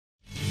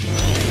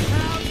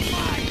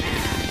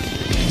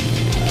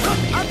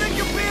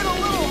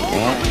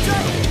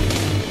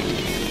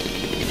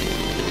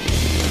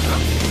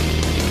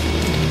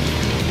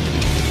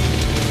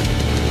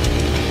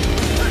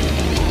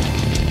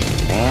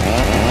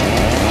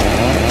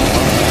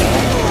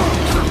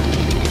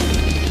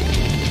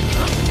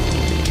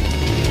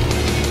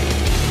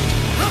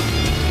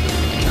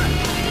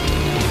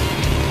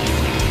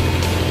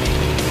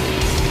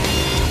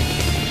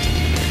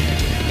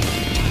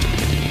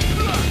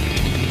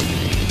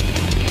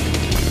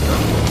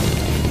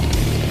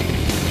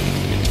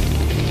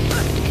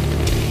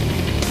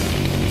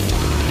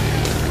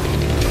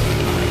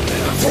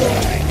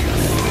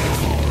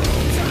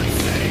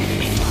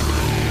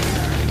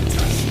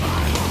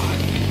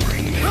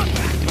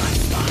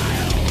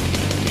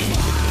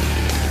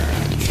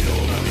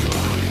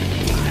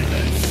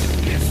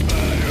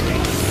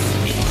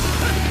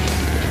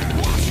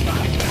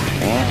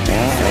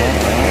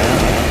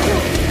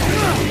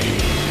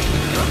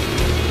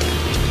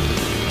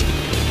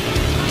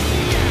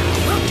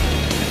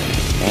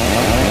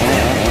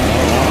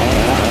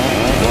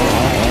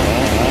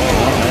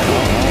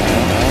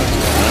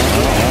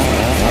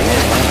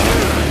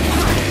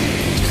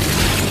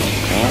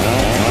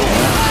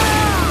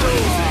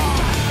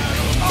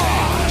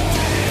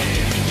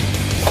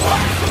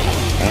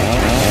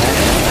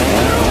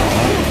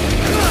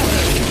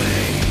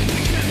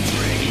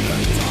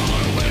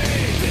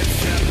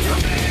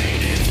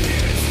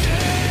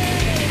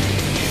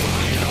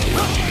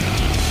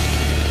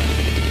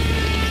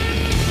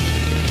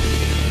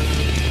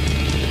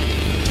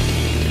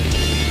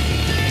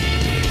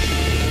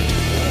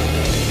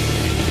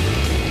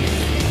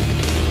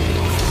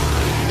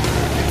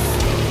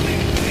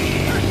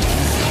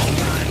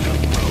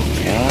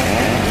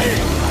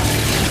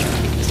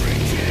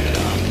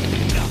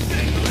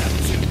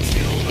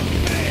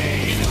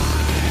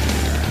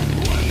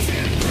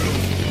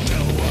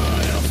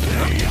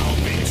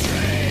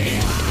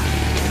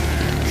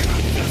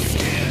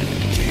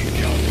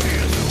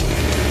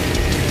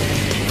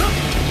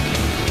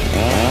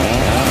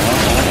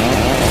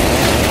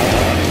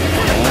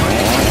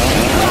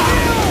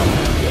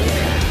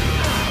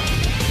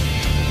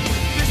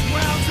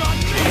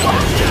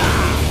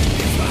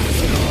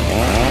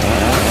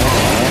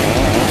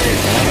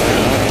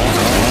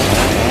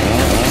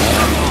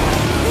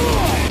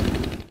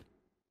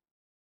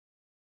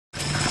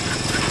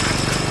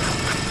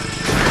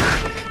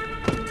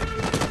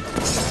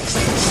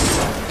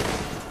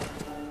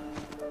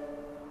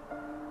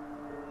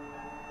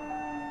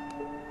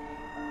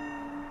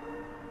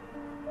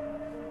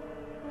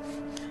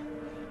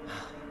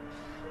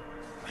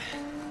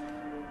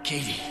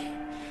Katie.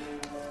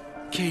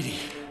 Katie.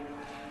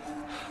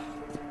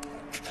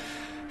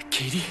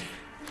 Katie?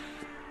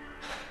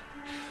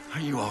 Are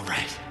you all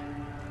right?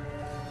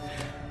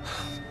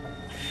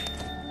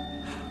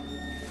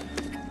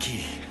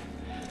 Katie.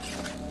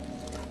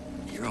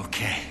 You're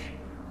okay.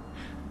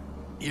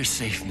 You're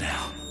safe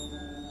now.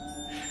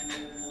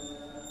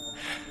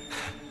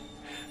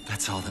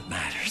 That's all that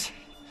matters.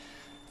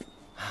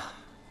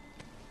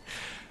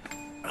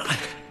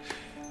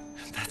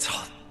 That's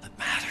all that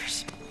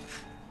matters.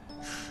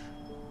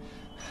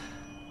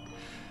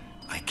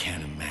 I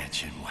can't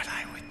imagine what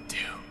I would do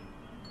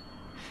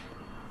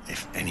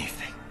if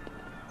anything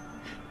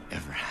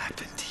ever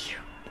happened to you.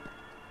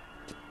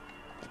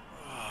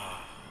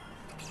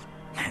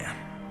 Man,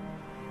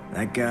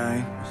 that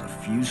guy was a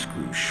few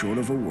screws short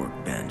of a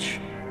workbench.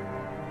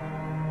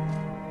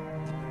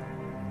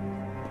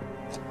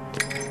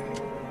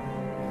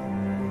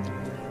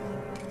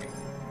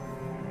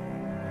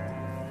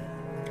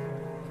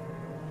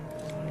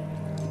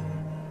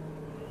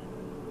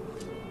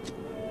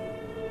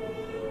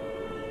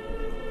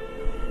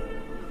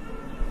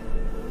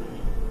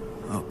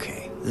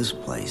 Okay, this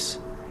place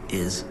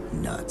is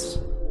nuts.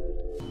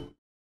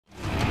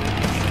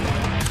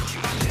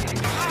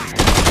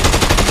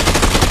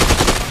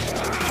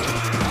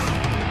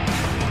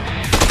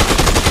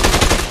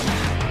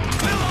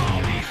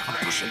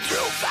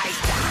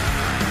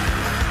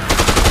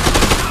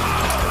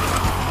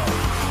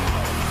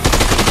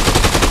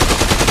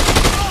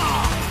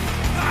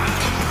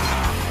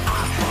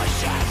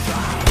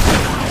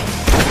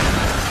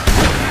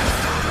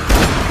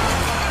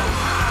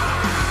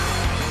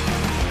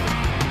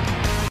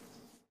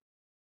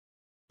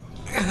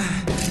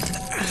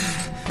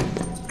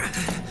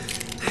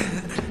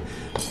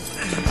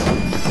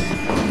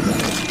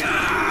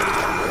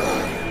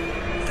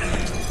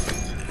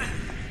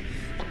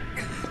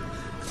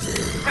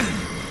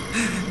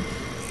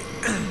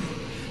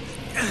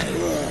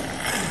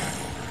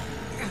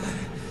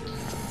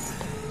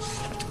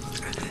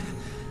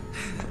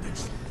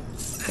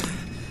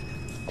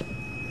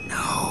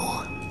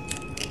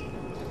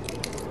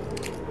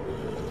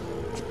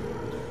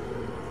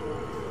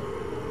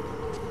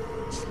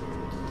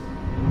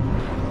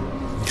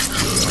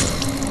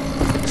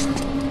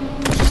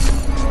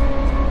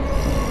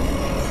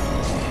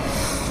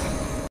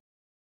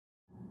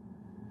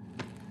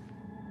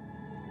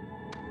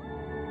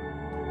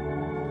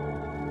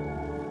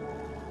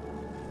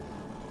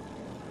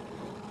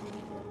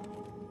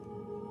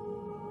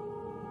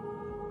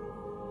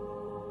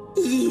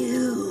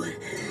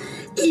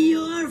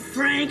 You're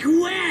Frank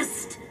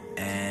West!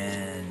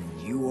 And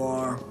you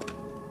are?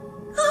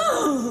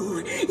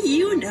 Oh,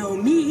 you know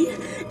me.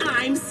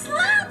 I'm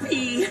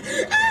Slappy!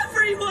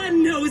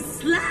 Everyone knows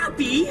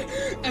Slappy!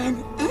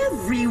 And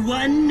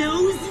everyone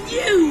knows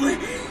you!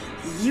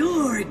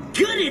 You're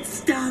good at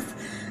stuff!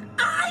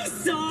 I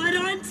saw it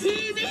on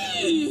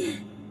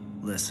TV!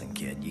 Listen,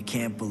 kid, you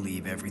can't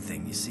believe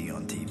everything you see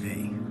on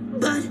TV.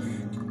 But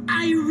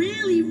I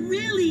really,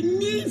 really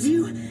need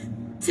you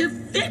to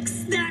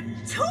fix that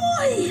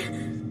toy!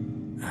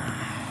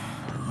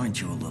 Aren't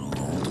you a little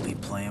old to be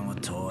playing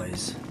with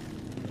toys?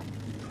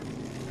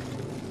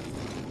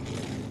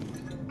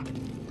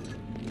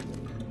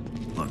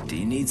 Look, do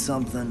you need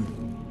something?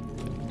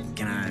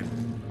 Can I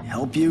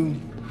help you?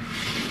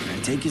 Can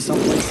I take you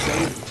someplace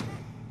safe?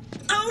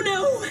 Oh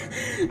no!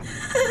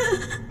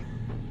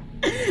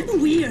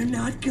 We are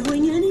not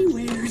going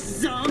anywhere,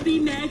 zombie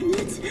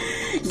magnet!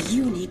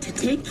 You need to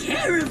take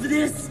care of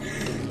this!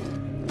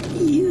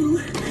 You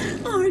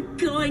are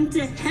going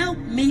to help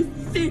me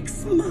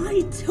fix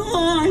my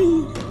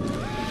toy!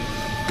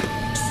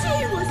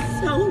 She was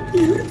so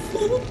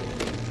beautiful!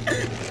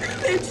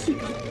 Then she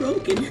got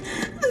broken.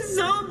 The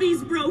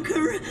zombies broke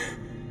her!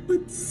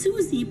 But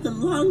Susie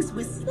belongs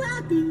with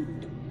Slappy.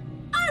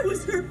 I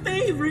was her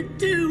favorite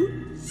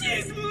too!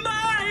 She's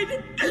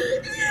mine!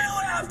 You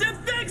have to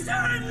fix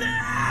her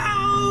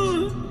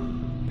now!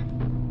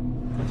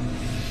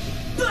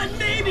 But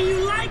maybe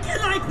you like it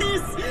like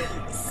this,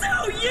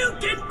 so you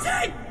can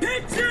take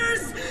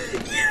pictures!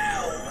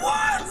 You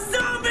want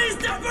zombies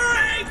to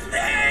break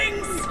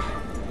things!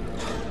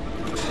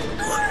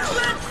 Well,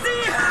 let's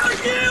see how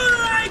you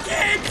like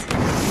it!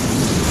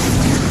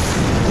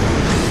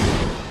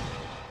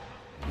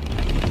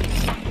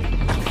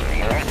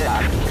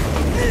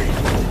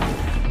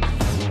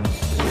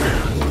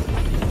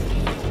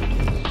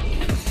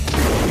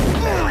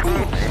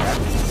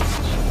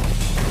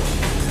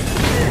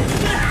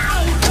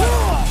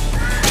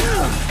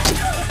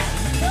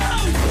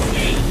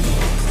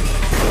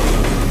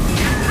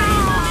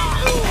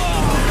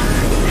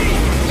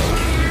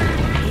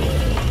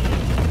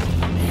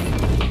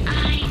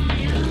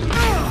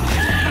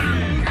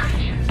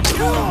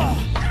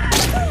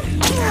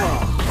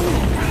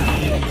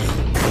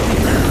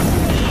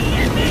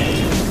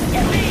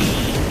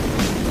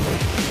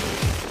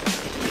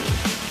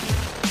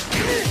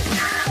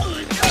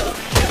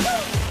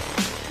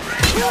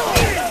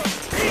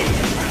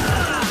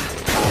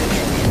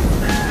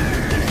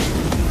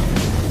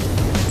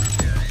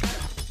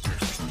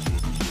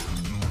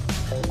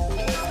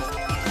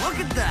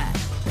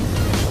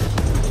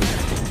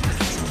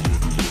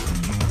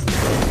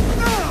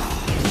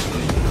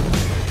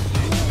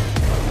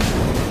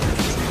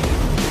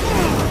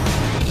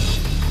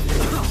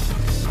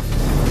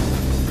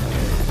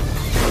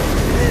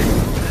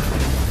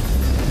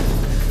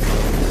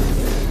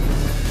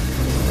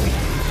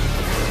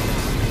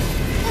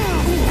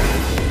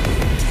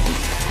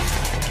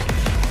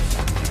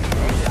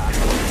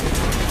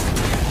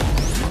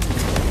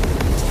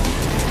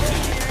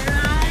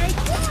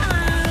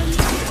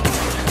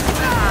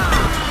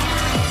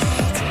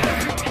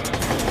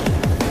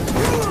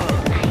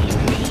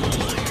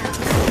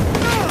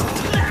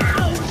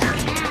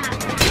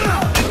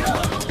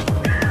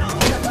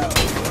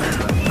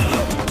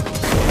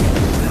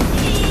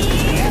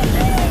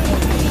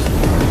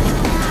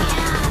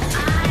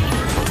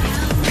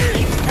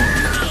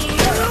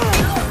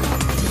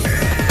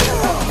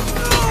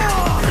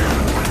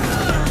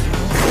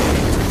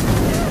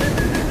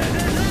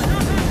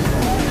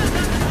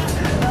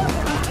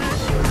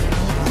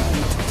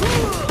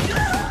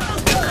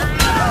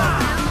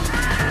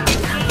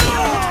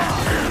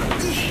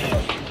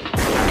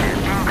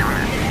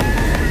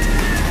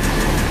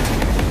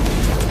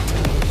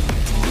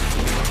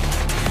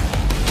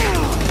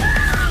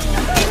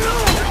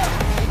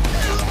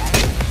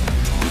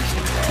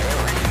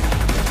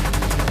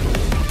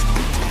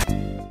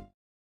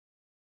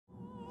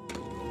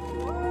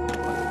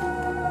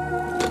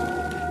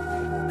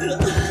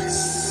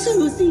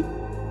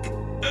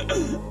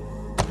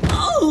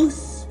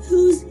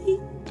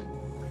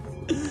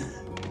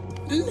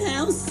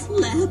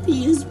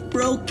 zombie is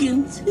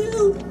broken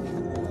too.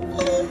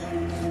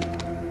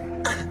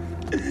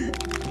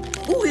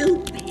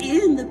 We'll be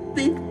in the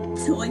big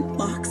toy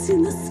box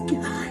in the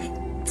sky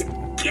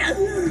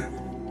together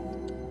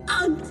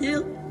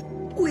until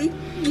we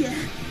get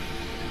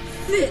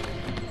fixed.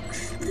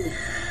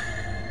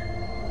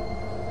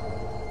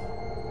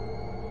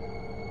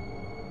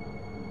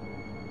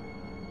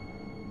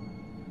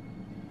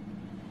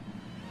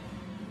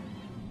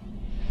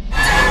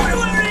 Don't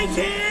worry,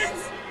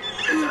 kids!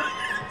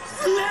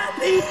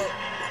 Slappy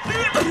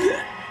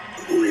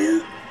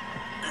will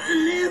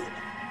live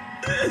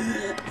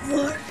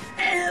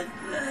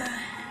forever.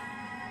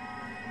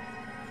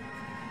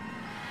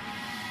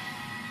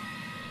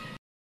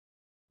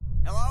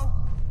 Hello?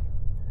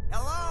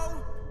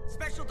 Hello?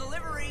 Special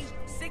delivery.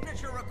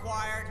 Signature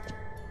required.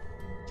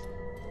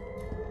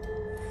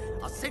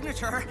 A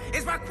signature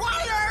is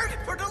required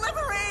for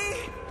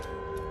delivery!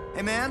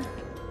 Hey, man,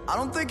 I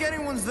don't think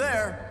anyone's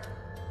there.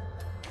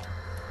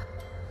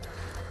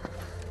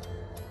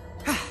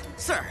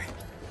 Sir,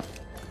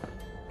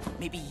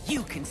 maybe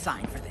you can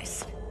sign for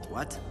this.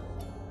 What?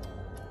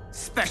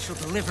 Special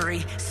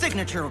delivery,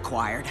 signature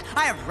required.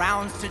 I have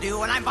rounds to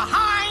do and I'm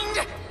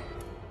behind!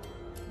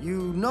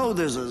 You know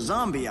there's a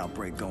zombie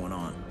outbreak going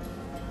on.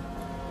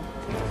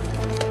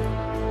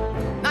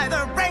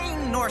 Neither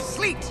rain, nor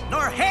sleet,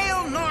 nor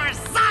hail, nor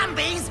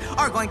zombies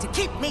are going to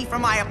keep me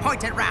from my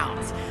appointed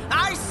rounds.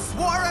 I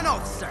swore an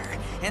oath, sir,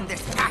 and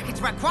this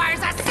package requires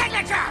a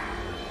signature!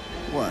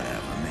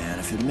 Whatever, man,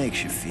 if it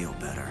makes you feel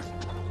better.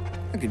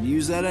 I could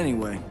use that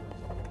anyway.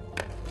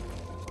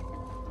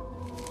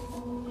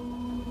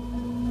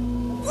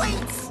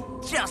 Wait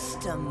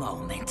just a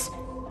moment.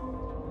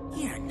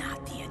 You're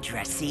not the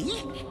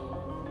addressee.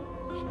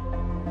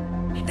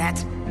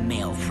 That's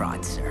mail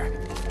fraud, sir.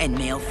 And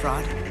mail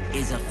fraud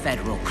is a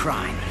federal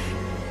crime.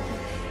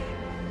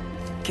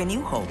 Can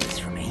you hold this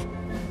for me?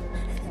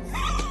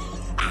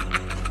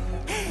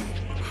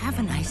 Have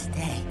a nice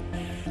day.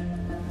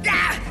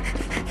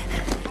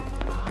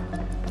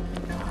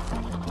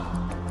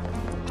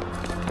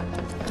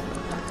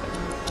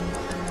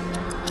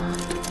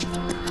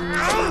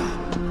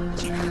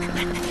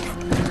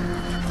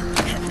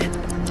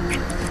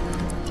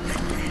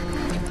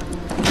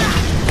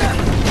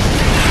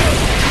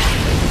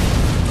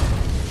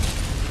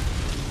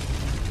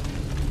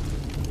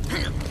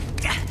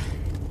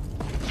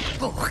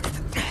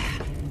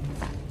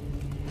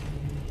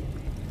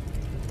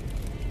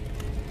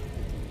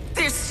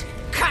 This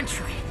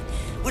country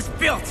was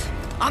built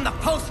on the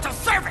postal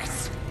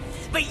service.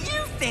 But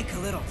you think a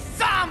little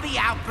zombie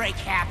outbreak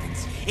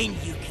happens and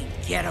you can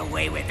get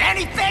away with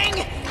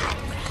anything?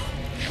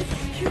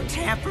 You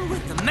tamper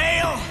with the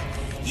mail,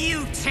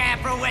 you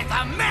tamper with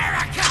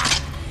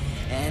America!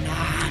 And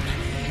I'm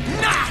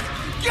not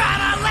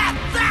gonna let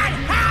that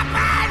happen!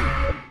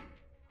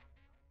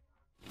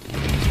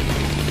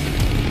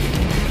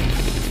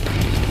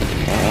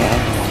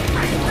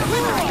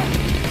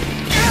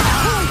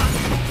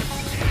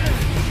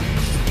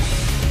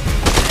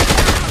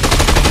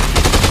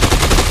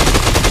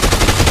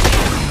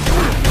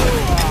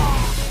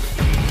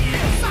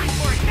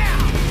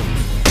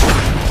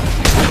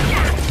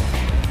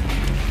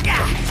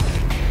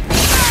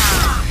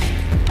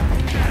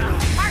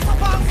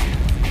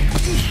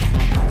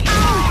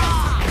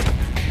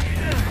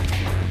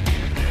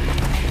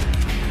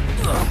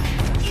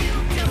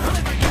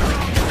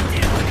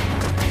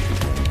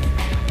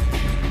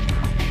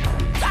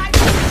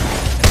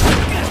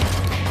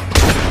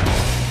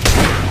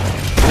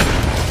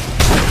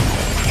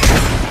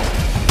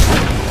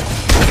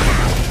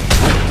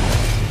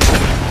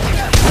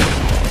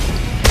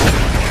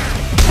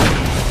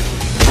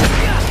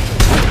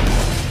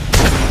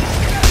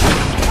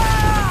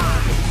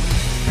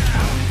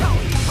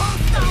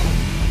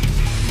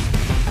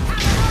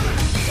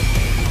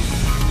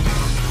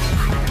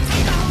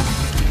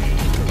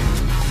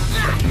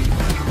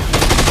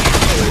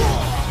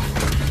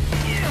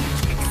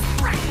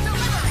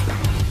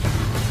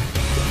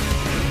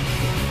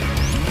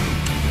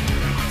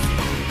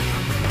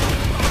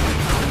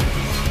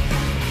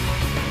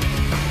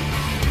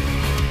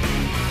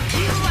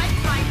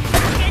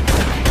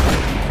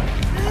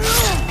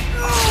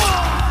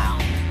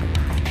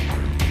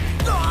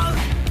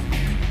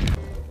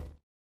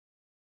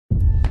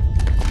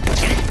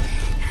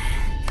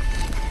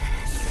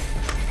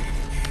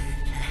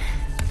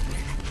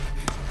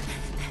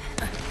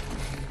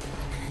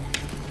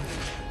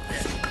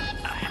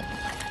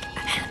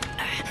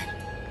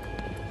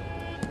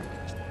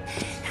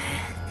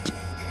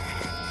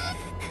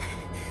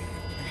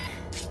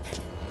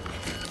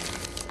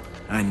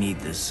 I need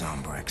this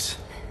Zombrex.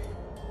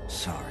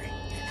 Sorry.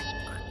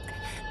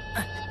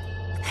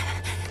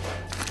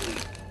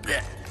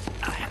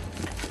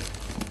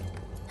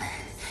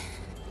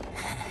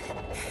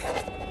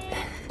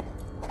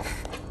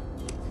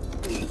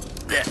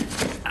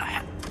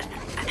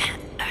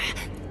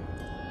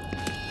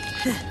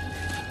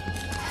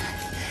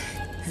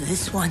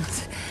 This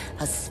one's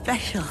a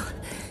special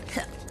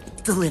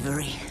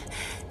delivery.